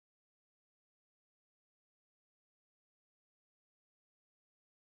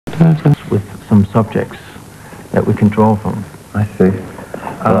with some subjects that we can draw from. I see.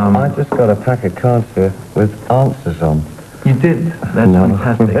 Well, I just got a pack of cards here with answers on. You did? That's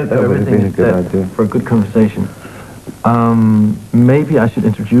fantastic. That would have been a good idea. For a good conversation. Maybe I should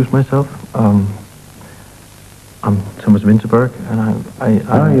introduce myself. I'm Thomas Vinterberg, and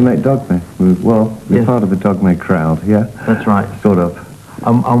I you make dogme. Well, you're part of the dogme crowd, yeah? That's right. Sort of.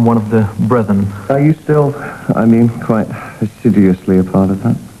 I'm one of the brethren. Are you still, quite assiduously a part of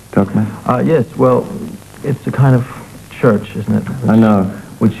that dogme? Yes, well, it's a kind of church, isn't it? I know.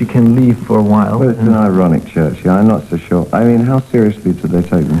 Which you can leave for a while. Well, it's an ironic church, yeah, I'm not so sure. I mean, how seriously do they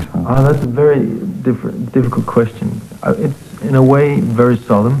take themselves? That's a very difficult question. It's, in a way, very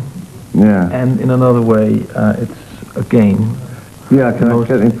solemn. Yeah. And in another way, it's a game. Yeah, can I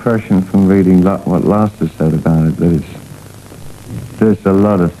get the impression from reading what Lars has said about it, that there's a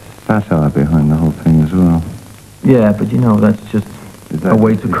lot of satire behind the whole thing as well. Yeah, but that's just a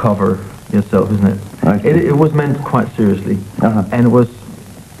way to cover yourself, isn't it? It was meant quite seriously. And it was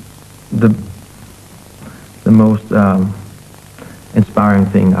the most inspiring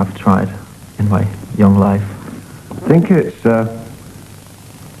thing I've tried in my young life. I think it's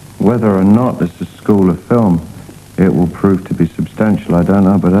whether or not as a school of film it will prove to be substantial, I don't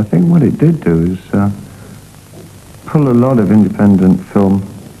know, but I think what it did do is pull a lot of independent film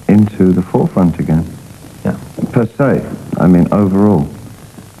into the forefront again. Yeah. Per se, overall.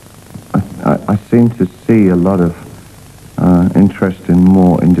 I seem to see a lot of interest in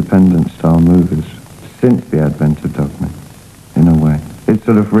more independent style movies since the advent of dogme, in a way. It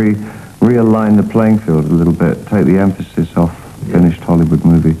sort of realigned the playing field a little bit, take the emphasis off finished Hollywood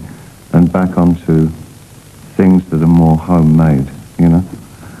movie and back onto things that are more homemade,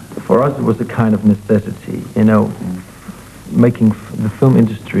 For us, it was a kind of necessity, making the film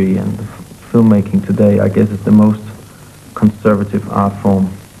industry and the filmmaking today, I guess, is the most conservative art form.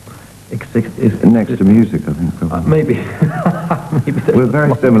 Next to music, I think, probably. Maybe. Maybe we're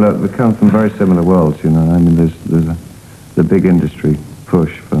very similar. We come from very similar worlds, There's the big industry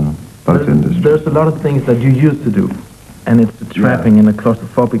push for both industries. There's a lot of things that you used to do, and it's a trapping and a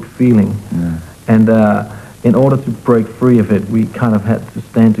claustrophobic feeling. Yeah. And in order to break free of it, we kind of had to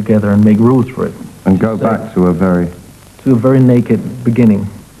stand together and make rules for it. And go back to a very naked beginning.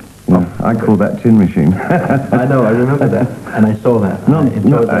 Yeah, I call that Tin Machine. I know, I remember that, and I saw that.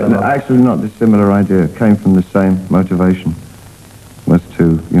 Actually, not dissimilar idea. It came from the same motivation, was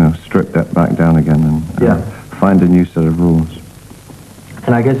to strip that back down again and find a new set of rules.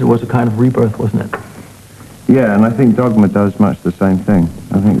 And I guess it was a kind of rebirth, wasn't it? Yeah, and I think Dogma does much the same thing.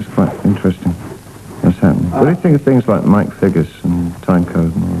 I think it's quite interesting what's happening. What do you think of things like Mike Figgis and Time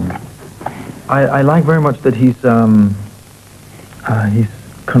Code and all that? I like very much that he's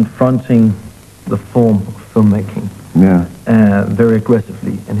confronting the form of filmmaking very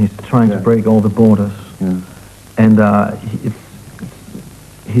aggressively, and he's trying to break all the borders. Yeah. And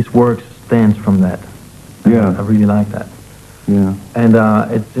his work stands from that. Yeah. I really like that. Yeah. And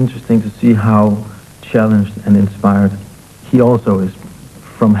it's interesting to see how challenged and inspired he also is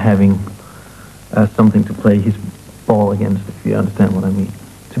from having something to play his ball against, if you understand what I mean.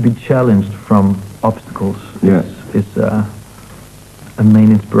 To be challenged from obstacles is a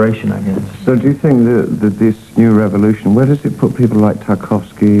main inspiration, I guess. So do you think that this new revolution, where does it put people like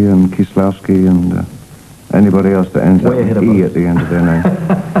Tarkovsky and Kieslowski and anybody else that ends up with E at the end of their name?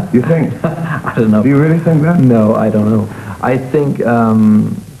 You think? I don't know. Do you really think that? No, I don't know. I think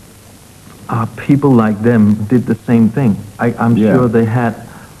people like them did the same thing. I'm sure they had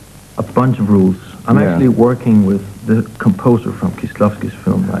a bunch of rules. I'm actually working with the composer from Kieslowski's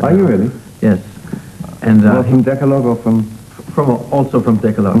film right now. Are you really? Yes. And from Decalogue or from... Also from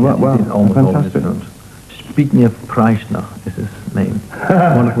Decalogue. Wow, yes, almost all his films. Zbigniew Preissner is his name.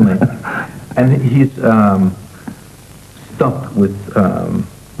 Wonderful name. And he's stuck with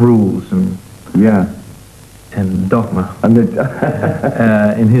rules and dogma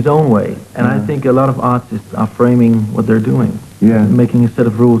in his own way. And I think a lot of artists are framing what they're doing. Yeah. Making a set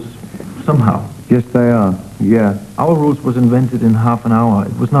of rules somehow. Yes, they are. Yeah. Our rules was invented in half an hour.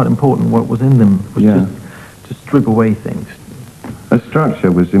 It was not important what was in them. It was just to strip away things. A structure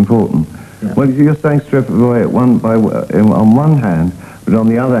was important. Yeah. Well, you're saying strip it away on one hand, but on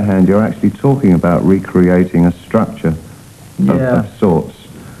the other hand, you're actually talking about recreating a structure of sorts.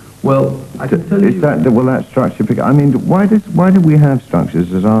 Well, I can tell you... Will that structure... why do we have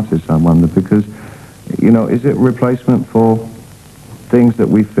structures as artists, I wonder? Because, is it replacement for things that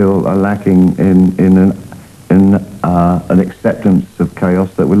we feel are lacking in an acceptance of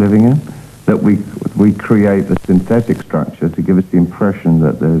chaos that we're living in? That we create a synthetic structure to give us the impression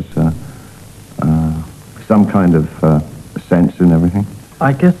that there's some kind of sense in everything?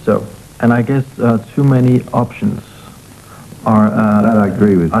 I guess so. And I guess too many options are That I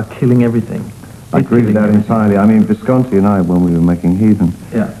agree with. are killing everything. I agree with that entirely. I mean, Visconti and I, when we were making Heathen,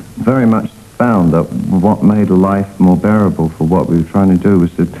 Yeah. very much found that what made life more bearable for what we were trying to do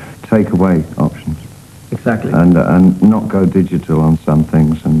was to take away options Exactly. and not go digital on some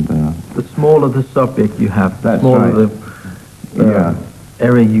things. And The smaller the subject you have, the That's smaller right. the Yeah.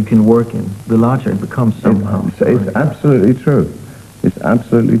 area you can work in, the larger it becomes somehow. it's absolutely true. It's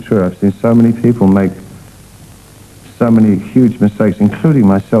absolutely true. I've seen so many people make so many huge mistakes, including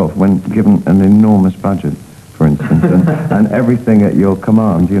myself, when given an enormous budget, for instance, and everything at your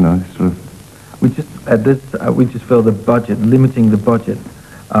command, you know, sort of. We just felt the budget, limiting the budget,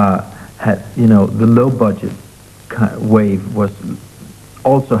 had, the low budget wave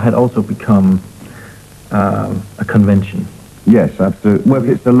had also become a convention. Yes, absolutely. Well,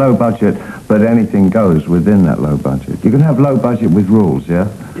 it's a low budget, but anything goes within that low budget. You can have low budget with rules, yeah?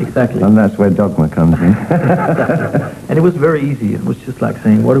 Exactly. And that's where dogma comes in. And it was very easy. It was just like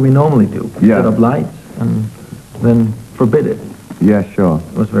saying, what do we normally do? Yeah. Set up lights and then forbid it. Yeah, sure.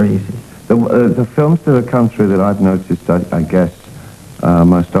 It was very easy. The films that have come through that I've noticed, I guess,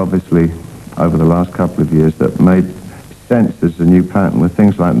 most obviously over the last couple of years that made sense as a new pattern were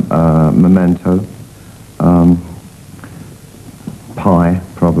things like Memento, Pi,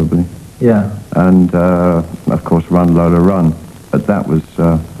 probably, Yeah. and of course Run Lola Run, but that was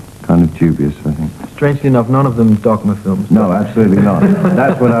kind of dubious, I think. Strangely enough, none of them dogma films. No, absolutely not.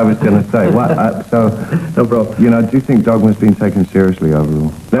 That's what I was going to say. No problem. Do you think dogma's been taken seriously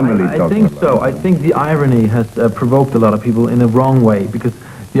overall? I think so. I think the irony has provoked a lot of people in a wrong way, because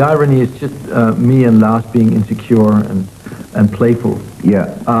the irony is just me and Lars being insecure and playful.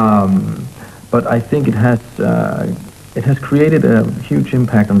 Yeah. But I think it has created a huge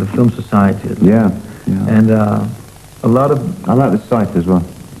impact on the film society. Yeah. And a lot of... I like the site as well.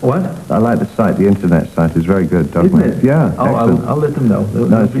 What? I like the site. The internet site is very good, Dogma. Isn't it? Yeah. Oh, I'll let them know.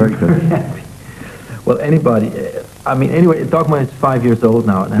 No, it's very good. Happy. Well, anyway, Dogma is 5 years old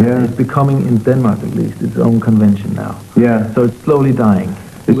now, and Yeah. it's becoming, in Denmark at least, its own convention now. Yeah. So it's slowly dying.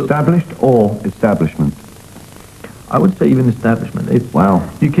 Established or establishment? I would say even establishment. Wow.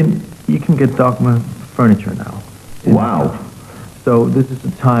 You can get Dogma furniture now. Wow. So this is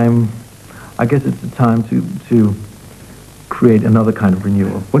the time. I guess it's the time to create another kind of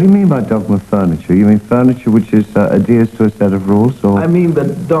renewal. What do you mean by Dogma furniture? You mean furniture which is adheres to a set of rules, or? I mean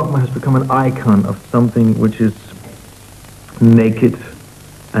that Dogma has become an icon of something which is naked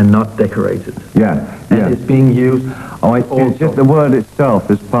and not decorated. Yeah. And it's being used. Oh, it's just the word itself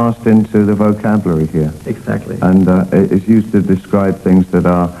has passed into the vocabulary here. Exactly. And it's used to describe things that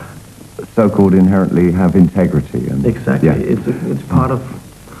are so-called inherently have integrity. And, Exactly. Yeah. It's part of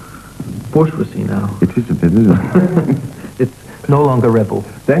bourgeoisie now. It is a bit, isn't it? It's no longer rebel.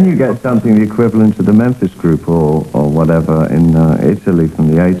 Then you get something the equivalent to the Memphis Group or whatever in Italy from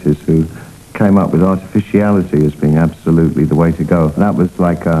the 80s, who came up with artificiality as being absolutely the way to go. That was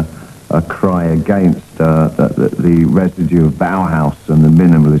like a cry against the residue of Bauhaus and the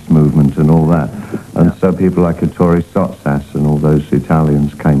minimalist movement and all that. And so people like Ettore Sottsass and all those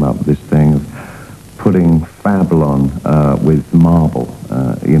Italians came up with this thing of putting Fablon with marble,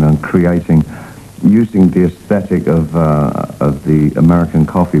 and creating, using the aesthetic of the American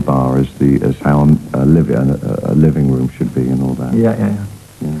coffee bar as how a living room should be and all that. Yeah.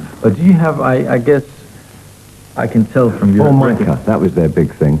 But do you have? I guess I can tell from your Formica, that was their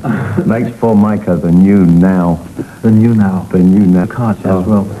big thing. Makes Formica the new now. The new now. Cards Oh. as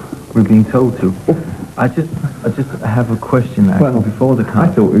well. We're being told to. I just have a question actually before the I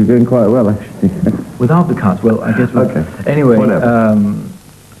cards. thought we were doing quite well, actually. Without the cards, well, I guess. Okay. Anyway, Whatever.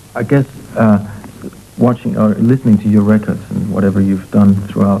 I guess watching or listening to your records and whatever you've done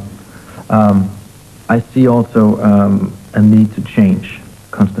throughout, I see also a need to change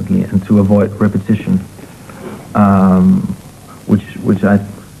constantly and to avoid repetition,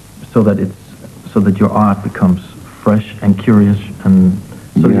 so that your art becomes fresh and curious, and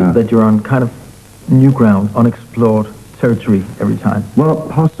so that you're on kind of new ground, unexplored territory every time. Well,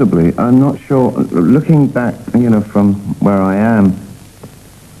 possibly. I'm not sure. Looking back, from where I am,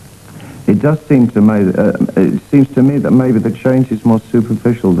 it does seem to me. It seems to me that maybe the change is more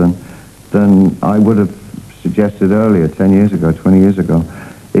superficial than I would have suggested earlier, 10 years ago, 20 years ago.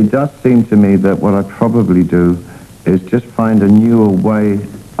 It does seem to me that what I probably do is just find a newer way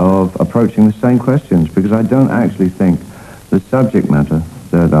of approaching the same questions, because I don't actually think the subject matter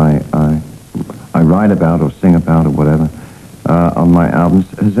that I write about or sing about or whatever on my albums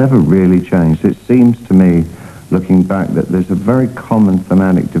has ever really changed. It seems to me, looking back, that there's a very common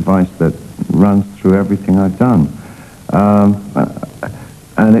thematic device that runs through everything I've done.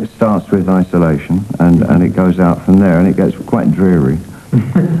 And it starts with isolation, and it goes out from there, and it gets quite dreary.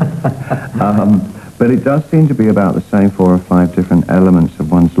 But it does seem to be about the same 4 or 5 different elements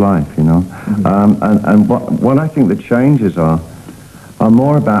of one's life, you know. And what I think the changes are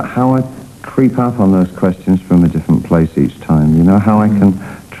more about how I creep up on those questions from a different place each time, you know, how I can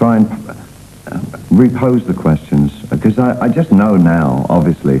try and repose the questions. Because I just know now,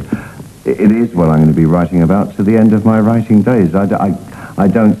 obviously, it is what I'm going to be writing about to the end of my writing days. I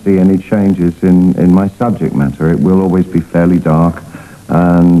don't see any changes in my subject matter. It will always be fairly dark,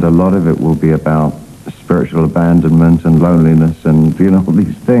 and a lot of it will be about spiritual abandonment and loneliness and, you know,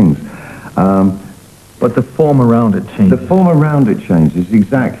 these things. But the form around it changes. The form around it changes,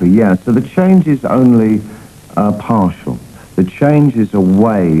 exactly, yeah. So the change is only partial. The change is a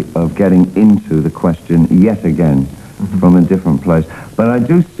way of getting into the question yet again from a different place. But I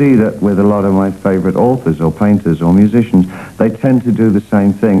do see that with a lot of my favorite authors or painters or musicians, they tend to do the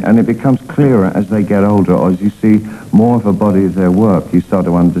same thing, and it becomes clearer as they get older, or as you see more of a body of their work, you start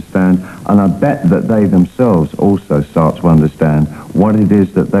to understand, and I bet that they themselves also start to understand what it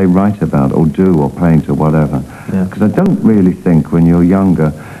is that they write about or do or paint or whatever. Because I don't really think when you're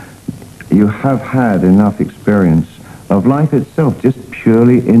younger you have had enough experience of life itself, just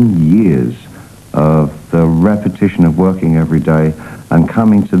purely in years of the repetition of working every day and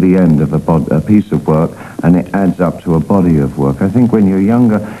coming to the end of a piece of work, and it adds up to a body of work. I think when you're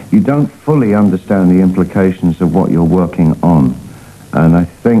younger, you don't fully understand the implications of what you're working on. And I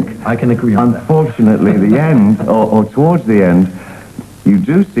think, I can agree on unfortunately, the end, or towards the end, you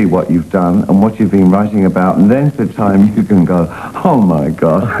do see what you've done and what you've been writing about, and then for time you can go, oh my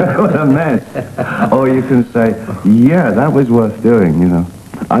God, what a mess. Or you can say, yeah, that was worth doing, you know.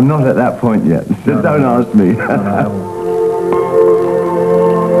 I'm not at that point yet, so don't ask me.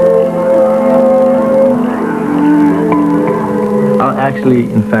 I'll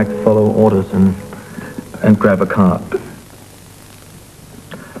actually, in fact, follow orders and grab a card.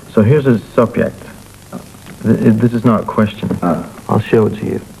 So here's a subject. This is not a question. I'll show it to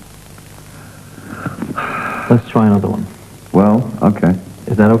you. Let's try another one. Well, okay.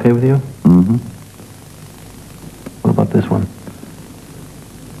 Is that okay with you? Mm-hmm. What about this one?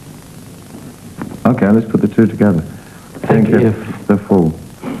 Okay, let's put the two together. Think if the Fool.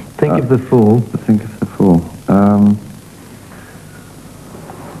 Think of the Fool. Think of the Fool.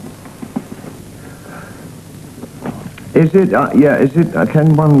 Is it, is it,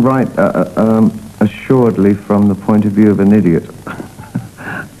 can one write assuredly from the point of view of an idiot?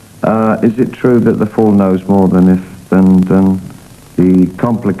 Is it true that the fool knows more than the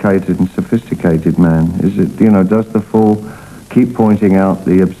complicated and sophisticated man? Is it, you know, does the fool keep pointing out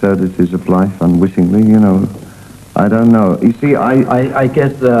the absurdities of life unwittingly, you know? I don't know. You see, I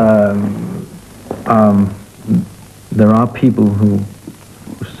guess there are people who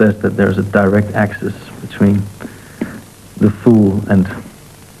says that there's a direct axis between the fool and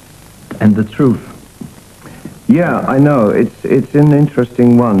the truth. Yeah, I know. It's an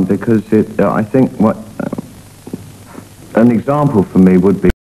interesting one because I think an example for me would be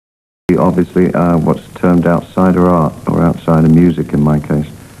obviously what's termed outsider art or outsider music in my case.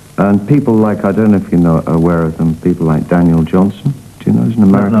 And people like, I don't know if you know, aware of them, people like Daniel Johnson. Do you know? He's an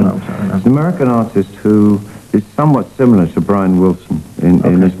American. No, sorry, no. He's an American artist who is somewhat similar to Brian Wilson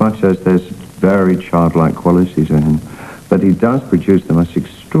in as much as there's very childlike qualities in him. But he does produce the most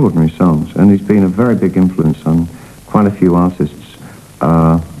extraordinary songs, and he's been a very big influence on quite a few artists.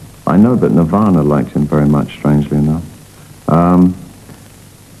 I know that Nirvana liked him very much, strangely enough.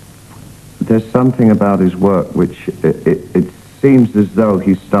 There's something about his work which it seems as though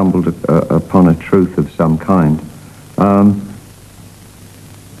he stumbled upon a truth of some kind.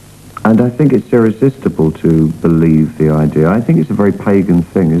 And I think it's irresistible to believe the idea. I think it's a very pagan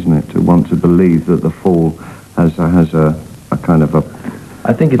thing, isn't it, to want to believe that the fall has a kind of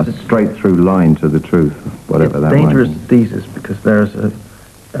I think it's a straight-through line to the truth, whatever that might be. It's a dangerous thesis because there's an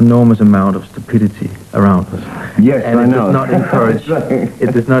enormous amount of stupidity around us. Yes, and I know.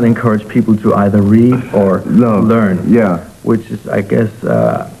 It does not encourage people to either read or learn. Yeah. Which is, I guess,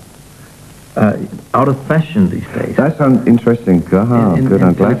 out of fashion these days. That's interesting. Good.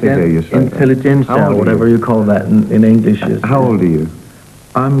 I'm glad to hear you say that. Intelligentsia, whatever you call that in English. How old are you?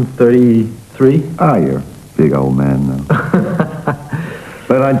 I'm 33. Ah, you're a big old man now.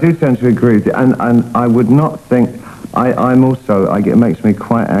 But I do tend to agree with you, and I would not think. I'm also. It makes me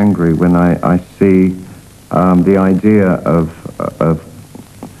quite angry when I see the idea of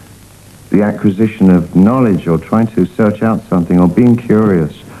the acquisition of knowledge, or trying to search out something, or being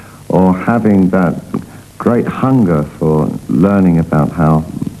curious, or having that great hunger for learning about how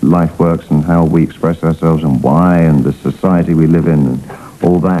life works and how we express ourselves and why, and the society we live in, and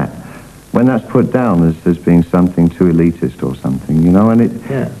all that. When that's put down as being something too elitist or something, you know, and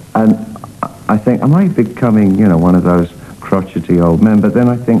I think, am I becoming, you know, one of those crotchety old men? But then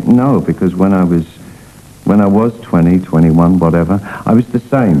I think no, because when I was 20, 21, whatever, I was the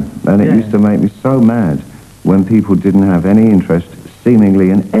same, and it used to make me so mad when people didn't have any interest, seemingly,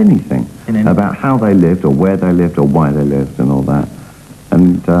 in anything about how they lived or where they lived or why they lived and all that.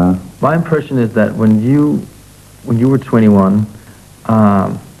 And my impression is that when you were 21,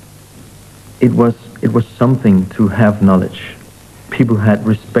 it was something to have knowledge. People had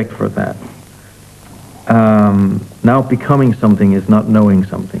respect for that. Now becoming something is not knowing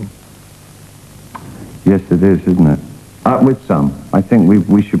something. Yes, it is, isn't it? With some. I think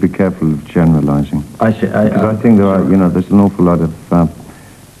we should be careful of generalizing. Because I think there are, you know, there's an awful lot of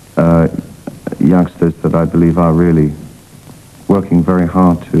youngsters that I believe are really working very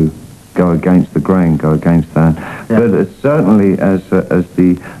hard to go against the grain, go against that. Yeah. But certainly as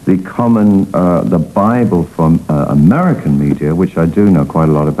the common, the Bible from American media, which I do know quite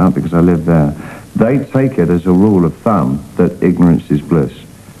a lot about because I live there, they take it as a rule of thumb that ignorance is bliss.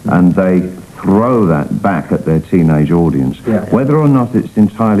 And they throw that back at their teenage audience. Whether or not it's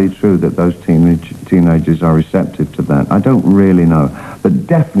entirely true that those teenagers are receptive to that, I don't really know. But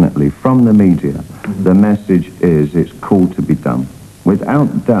definitely from the media, the message is it's cool to be dumb.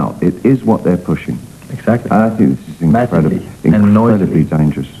 Without doubt, it is what they're pushing. Exactly. And I think this is incredibly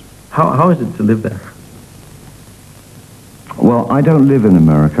dangerous. How is it to live there? Well, I don't live in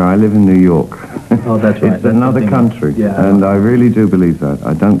America. I live in New York. Oh, that's right. It's another country, and I really do believe that.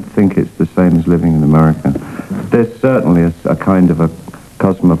 I don't think it's the same as living in America. There's certainly a kind of a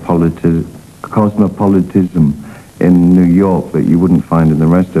cosmopolitism in New York that you wouldn't find in the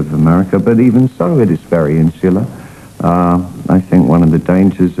rest of America, but even so, it is very insular. I think one of the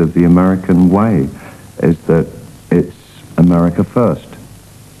dangers of the American way is that it's America first.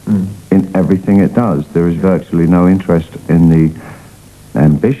 In everything it does. There is virtually no interest in the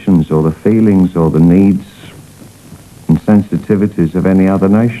ambitions or the feelings or the needs and sensitivities of any other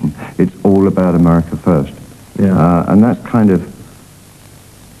nation. It's all about America first. And that's kind of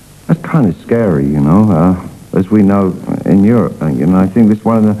scary, you know, as we know in Europe. You know, I think it's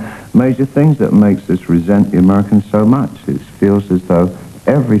one of the major things that makes us resent the Americans so much. It feels as though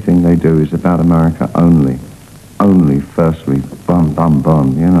everything they do is about America only. Only, firstly, bum, bum,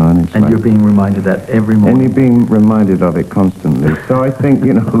 bum, you know. And you're being reminded that every morning. And you're being reminded of it constantly. So I think,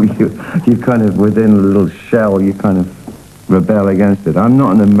 you know, you kind of, within a little shell, you kind of rebel against it. I'm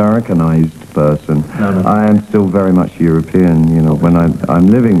not an Americanized person. No. I am still very much European, you know, when I'm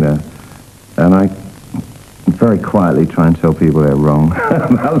living there. And I very quietly try and tell people they're wrong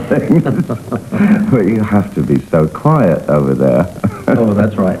about things. But you have to be so quiet over there. Oh,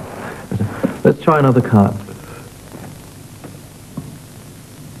 that's right. Let's try another card.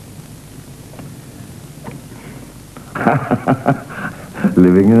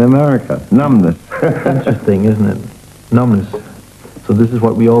 Living in America. Numbness. Interesting, isn't it? Numbness. So this is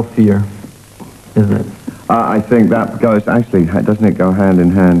what we all fear, isn't it? I think that goes, actually, doesn't it go hand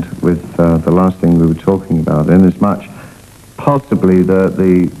in hand with the last thing we were talking about, in as much possibly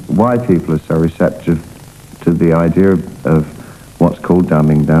the why people are so receptive to the idea of what's called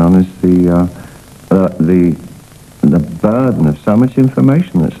dumbing down is the burden of so much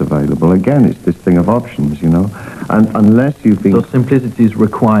information that's available. Again, it's this thing of options, you know, and unless you've been... So simplicity is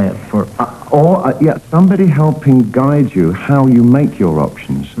required for... somebody helping guide you how you make your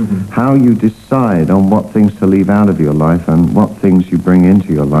options, how you decide on what things to leave out of your life and what things you bring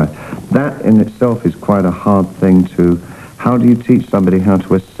into your life. That in itself is quite a hard thing to... How do you teach somebody how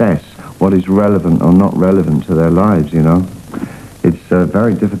to assess what is relevant or not relevant to their lives, you know? It's a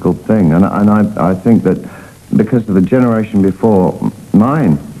very difficult thing, and I think that because of the generation before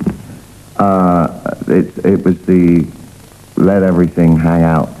mine, it was the let everything hang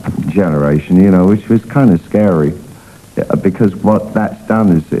out generation, you know, which was kind of scary, because what that's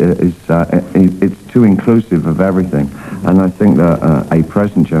done is it's too inclusive of everything, and I think that a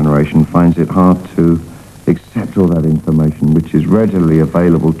present generation finds it hard to accept all that information, which is readily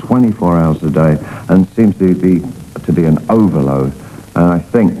available 24 hours a day, and seems to be an overload. And I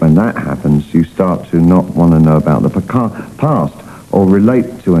think when that happens, you start to not want to know about the past or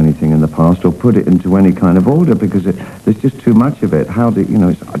relate to anything in the past or put it into any kind of order because there's just too much of it.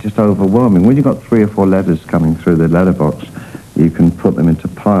 It's just overwhelming. When you've got 3 or 4 letters coming through the letterbox, you can put them into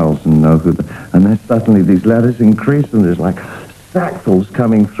piles and know and then suddenly these letters increase and there's like sackfuls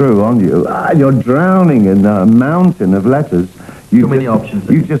coming through on you. You're drowning in a mountain of letters. Too many options.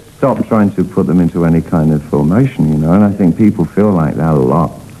 You just stop trying to put them into any kind of formation, you know, and I think people feel like that a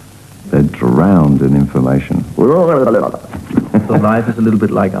lot. They're drowned in information. So life is a little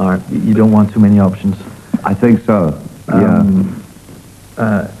bit like art. You don't want too many options. I think so, yeah.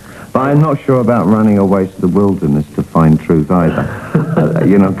 But I'm not sure about running away to the wilderness to find truth either.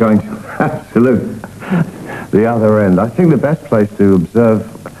 Going to the other end. I think the best place to observe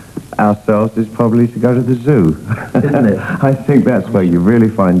ourselves is probably to go to the zoo. Isn't it? I think that's where you really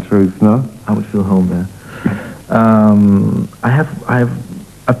find truth, no? I would feel home there.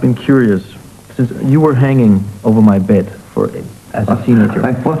 I've been curious since you were hanging over my bed as a teenager.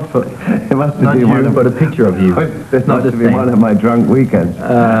 It must have Not been you, but a picture of you. This must have been one of my drunk weekends.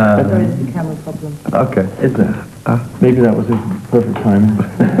 There is a camera problem. Okay. Is there? Maybe that was a perfect time.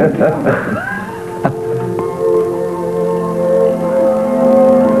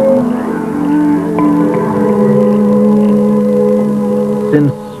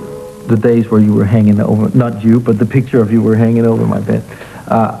 Since the days where you were hanging over, not you, but the picture of you were hanging over my bed,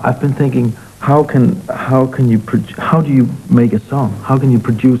 I've been thinking, how do you make a song? How can you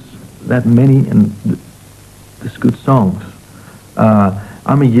produce that many and this good songs? I'm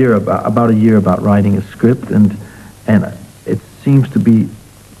about a year about writing a script, and it seems to be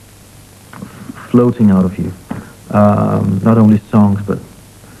floating out of you. Not only songs, but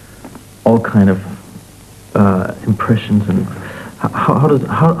all kind of impressions. And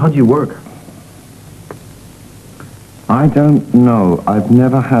how do you work? I don't know. I've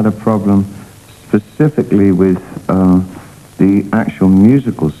never had a problem specifically with the actual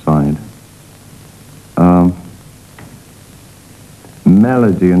musical side.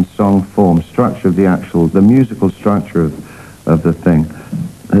 Melody and song form, structure of the musical structure of the thing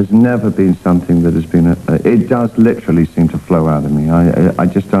has never been something that has been, it does literally seem to flow out of me. I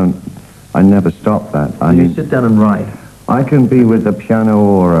just don't, I never stop that. So you sit down and write? I can be with a piano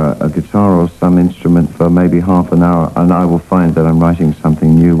or a guitar or some instrument for maybe half an hour, and I will find that I'm writing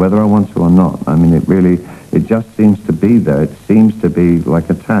something new, whether I want to or not. I mean, it just seems to be there. It seems to be like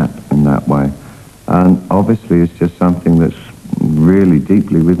a tap in that way. And obviously it's just something that's really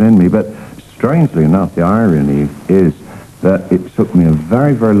deeply within me. But strangely enough, the irony is that it took me a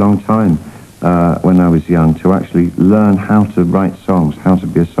very, very long time when I was young to actually learn how to write songs, how to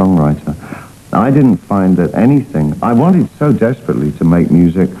be a songwriter. I didn't find that anything. I wanted so desperately to make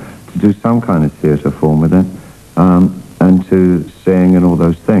music, to do some kind of theatre form with it, and to sing and all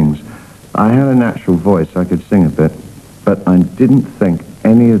those things. I had a natural voice, I could sing a bit, but I didn't think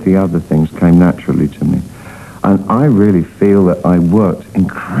any of the other things came naturally to me. And I really feel that I worked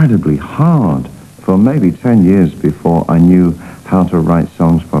incredibly hard for maybe 10 years before I knew how to write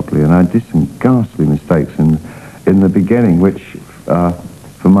songs properly. And I did some ghastly mistakes in the beginning, which,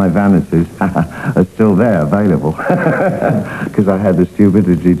 for my vanities, are still there, available, because I had the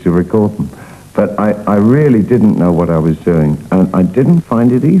stupidity to record them. But I really didn't know what I was doing, and I didn't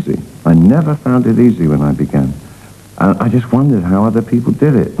find it easy. I never found it easy when I began. And I just wondered how other people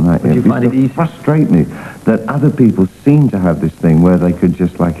did it. And Did you find it easy? Frustrate me that other people seem to have this thing where they could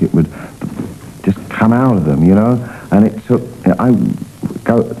just, like, it would just come out of them, you know? And it took, I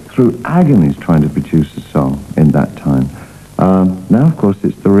go through agonies trying to produce a song in that time. Now, of course,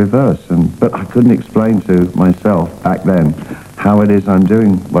 it's the reverse, but I couldn't explain to myself back then how it is I'm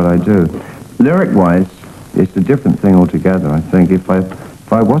doing what I do. Lyric-wise, it's a different thing altogether. I think if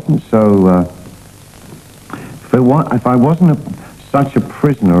I wasn't so, if I wasn't such a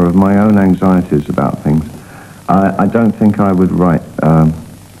prisoner of my own anxieties about things, I don't think I would write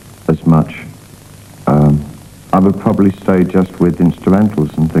as much. I would probably stay just with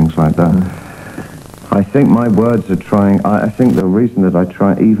instrumentals and things like that. I think my words are trying, I think the reason that I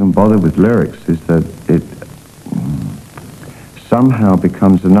try even bother with lyrics is that it somehow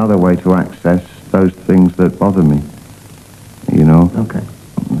becomes another way to access those things that bother me, you know? Okay.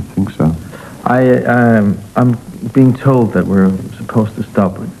 I think so. I'm being told that we're supposed to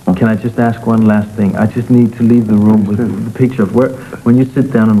stop. Can I just ask one last thing? I just need to leave the room with the picture of when you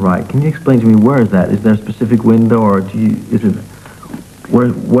sit down and write. Can you explain to me where is that? Is there a specific window, or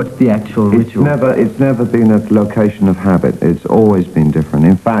what's the actual ritual? It's never been a location of habit. It's always been different.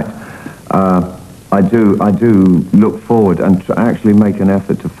 In fact, I do look forward and to actually make an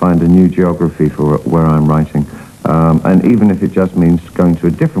effort to find a new geography for where I'm writing. And even if it just means going to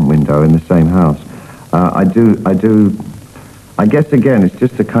a different window in the same house, I guess, again, it's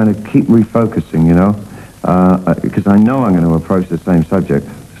just to kind of keep refocusing, you know, because I know I'm going to approach the same subject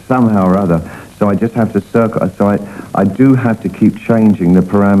somehow or other, so I just have to circle, so I do have to keep changing the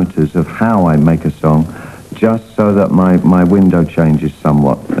parameters of how I make a song, just so that my window changes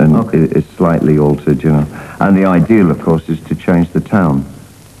somewhat and is slightly altered, you know. And the ideal, of course, is to change the town.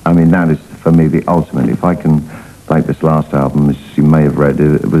 I mean, that is, for me, the ultimate. If I can, like this last album, as you may have read,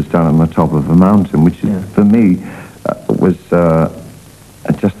 it was done on the top of a mountain, which is, for me, was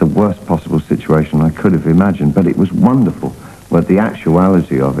just the worst possible situation I could have imagined, but it was wonderful. But the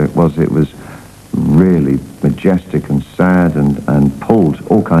actuality of it was really majestic and sad and pulled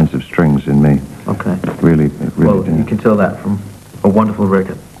all kinds of strings in me. Okay. It really Well, did. you can tell that from a wonderful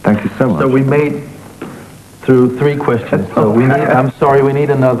record. Thank you so much. So we made through 3 questions. So I'm sorry, we need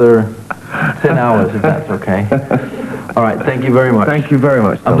another 10 hours if that's okay. All right, thank you very much. Thank you very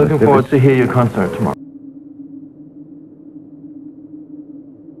much, I'm Thomas. looking forward to hear your concert tomorrow.